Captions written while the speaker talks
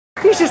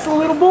He's just a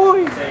little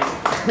boy.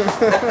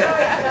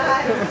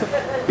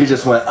 He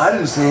just went, I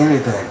didn't say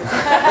anything. It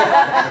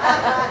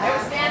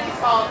was Sandy's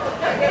fault.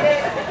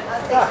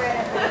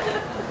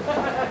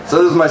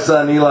 So this is my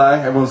son, Eli.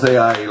 Everyone say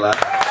hi, Eli.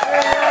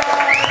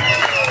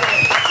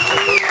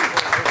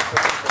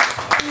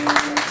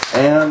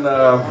 And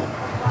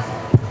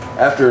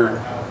after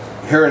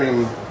hearing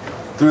him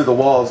through the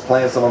walls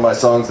playing some of my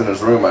songs in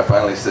his room, I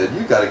finally said,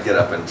 you got to get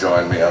up and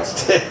join me on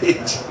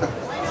stage.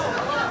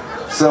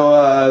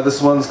 So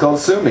this one's called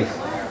Sue Me.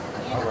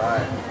 All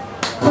right.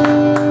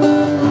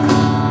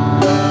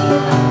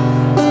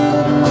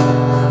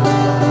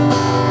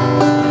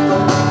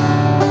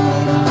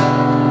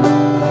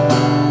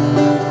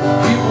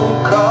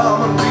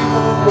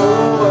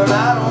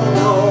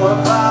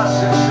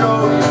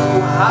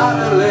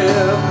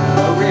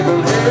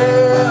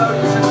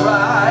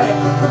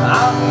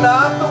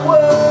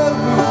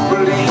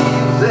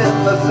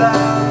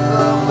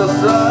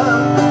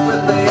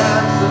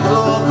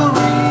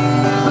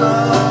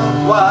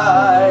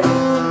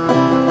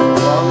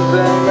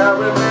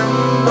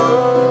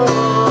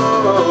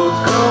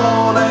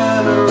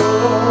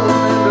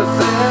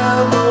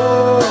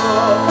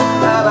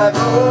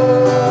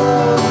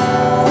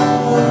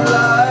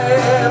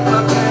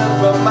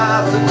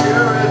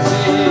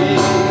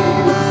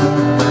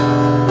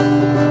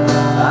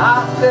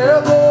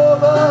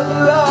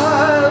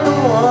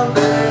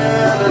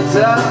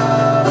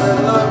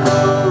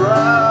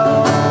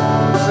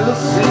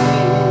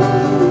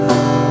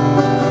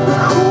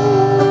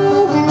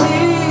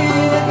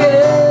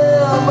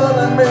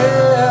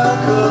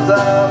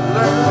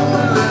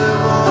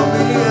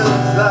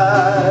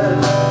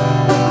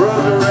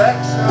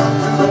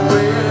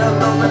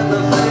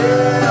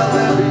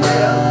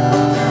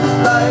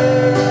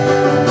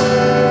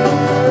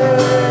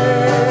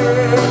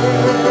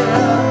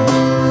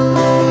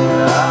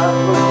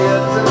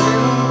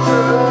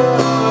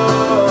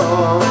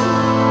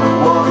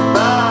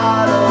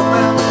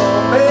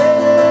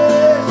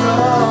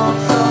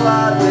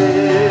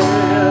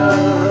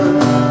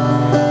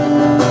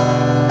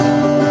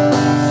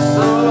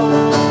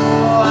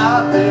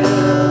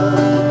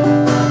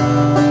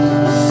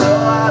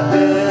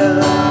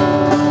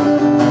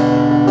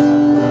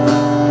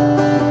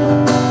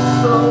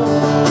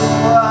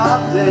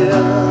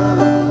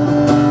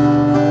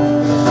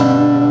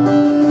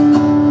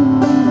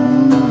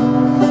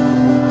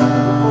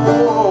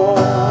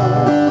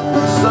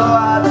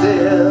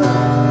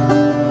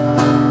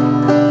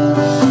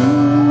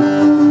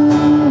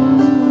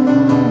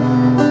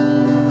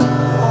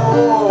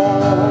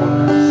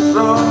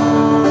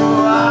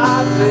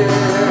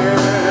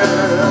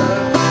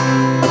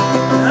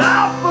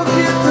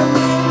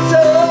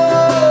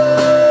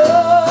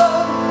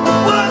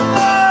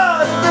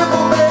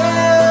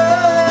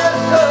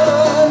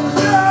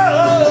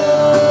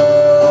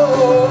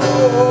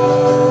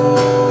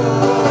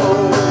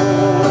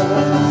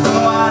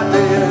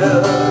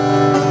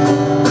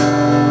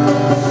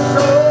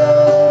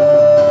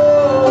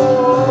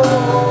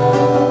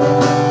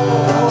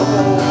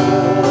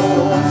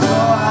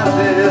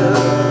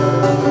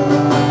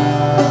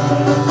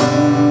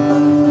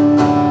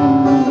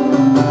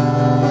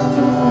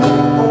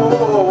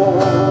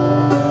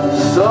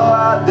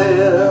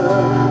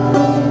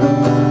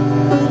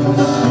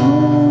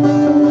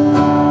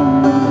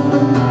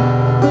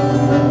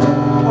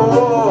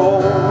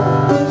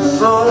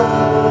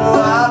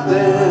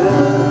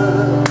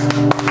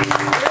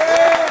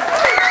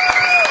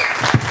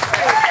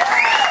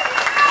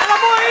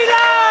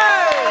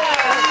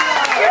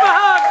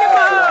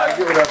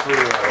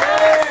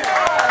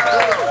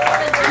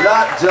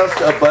 Not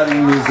just a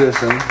budding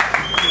musician,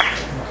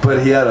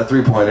 but he had a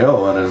 3.0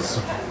 on his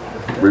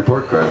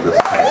report card this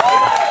time.